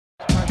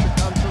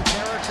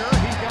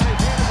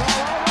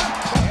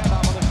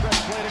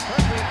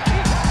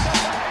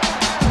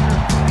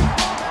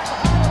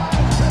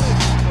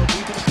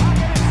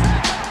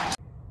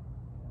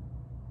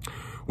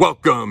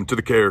Welcome to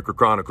the Carriker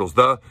Chronicles,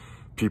 the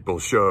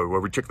People's Show, where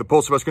we check the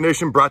pulse of Husker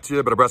Nation, brought to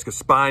you by Nebraska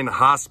Spine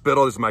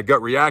Hospital. This is my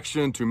gut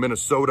reaction to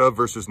Minnesota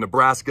versus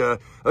Nebraska.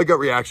 A gut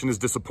reaction is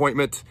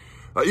disappointment.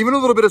 Even a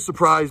little bit of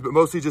surprise, but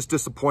mostly just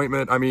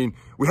disappointment. I mean,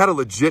 we had a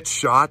legit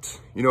shot,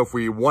 if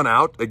we won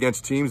out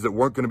against teams that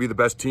weren't going to be the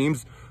best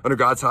teams under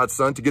God's hot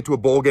sun to get to a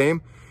bowl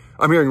game.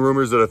 I'm hearing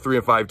rumors that a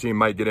 3-5 team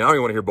might get in. I don't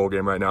even want to hear bowl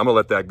game right now. I'm going to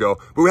let that go.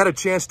 But we had a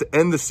chance to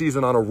end the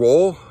season on a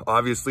roll.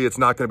 Obviously, it's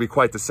not going to be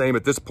quite the same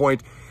at this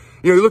point.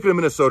 You look at a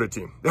Minnesota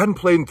team. They hadn't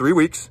played in 3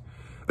 weeks.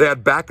 They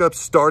had backups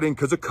starting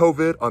because of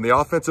COVID on the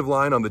offensive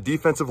line, on the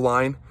defensive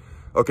line.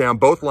 Okay, on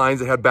both lines,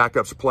 they had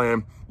backups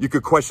playing. You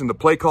could question the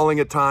play calling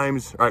at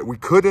times. All right, we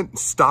couldn't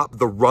stop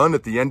the run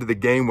at the end of the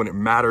game when it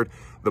mattered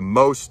the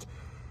most.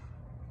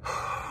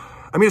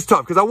 I mean, it's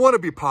tough because I want to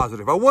be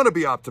positive. I want to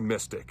be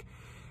optimistic.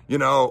 We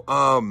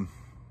kind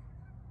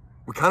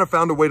of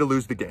found a way to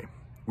lose the game.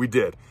 We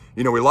did.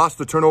 We lost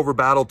the turnover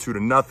battle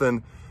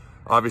 2-0.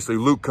 Obviously,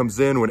 Luke comes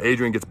in when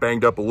Adrian gets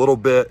banged up a little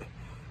bit.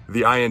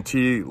 The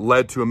INT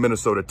led to a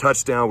Minnesota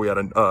touchdown. We had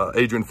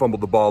Adrian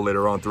fumbled the ball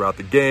later on throughout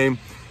the game.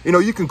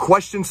 You can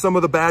question some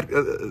of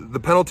the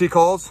penalty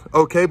calls,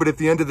 okay, but at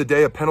the end of the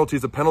day, a penalty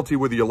is a penalty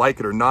whether you like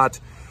it or not.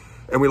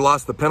 And we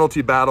lost the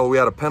penalty battle. We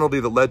had a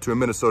penalty that led to a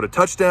Minnesota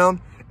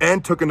touchdown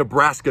and took a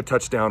Nebraska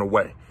touchdown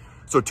away.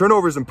 So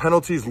turnovers and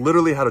penalties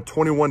literally had a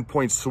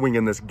 21-point swing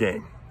in this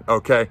game,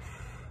 okay?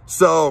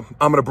 So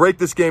I'm going to break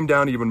this game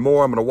down even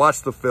more. I'm going to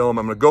watch the film.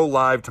 I'm going to go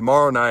live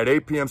tomorrow night,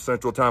 8 p.m.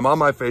 Central Time on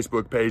my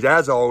Facebook page.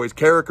 As always,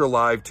 Carriker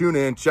Live. Tune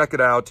in, check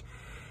it out.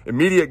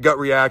 Immediate gut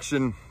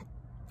reaction,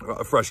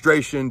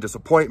 frustration,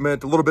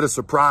 disappointment, a little bit of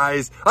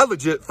surprise. I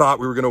legit thought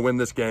we were going to win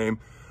this game.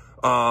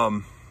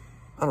 I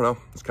don't know.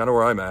 It's kind of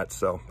where I'm at.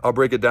 So I'll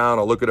break it down.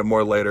 I'll look at it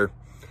more later.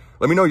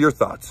 Let me know your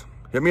thoughts.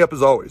 Hit me up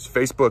as always,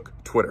 Facebook,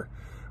 Twitter.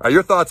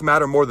 Your thoughts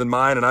matter more than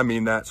mine, and I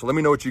mean that. So let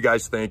me know what you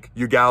guys think,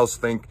 you gals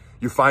think,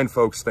 you fine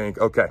folks think.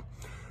 Okay.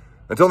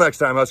 Until next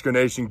time, Husker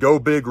Nation, go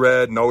Big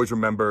Red, and always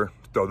remember,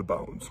 throw the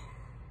bones.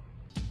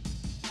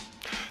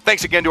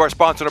 Thanks again to our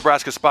sponsor,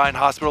 Nebraska Spine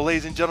Hospital.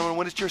 Ladies and gentlemen,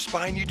 when it's your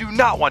spine, you do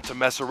not want to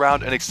mess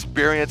around, and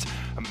experience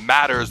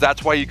matters.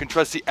 That's why you can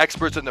trust the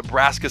experts at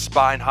Nebraska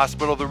Spine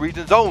Hospital, the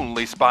region's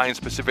only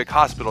spine-specific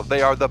hospital.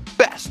 They are the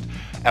best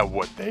at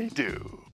what they do.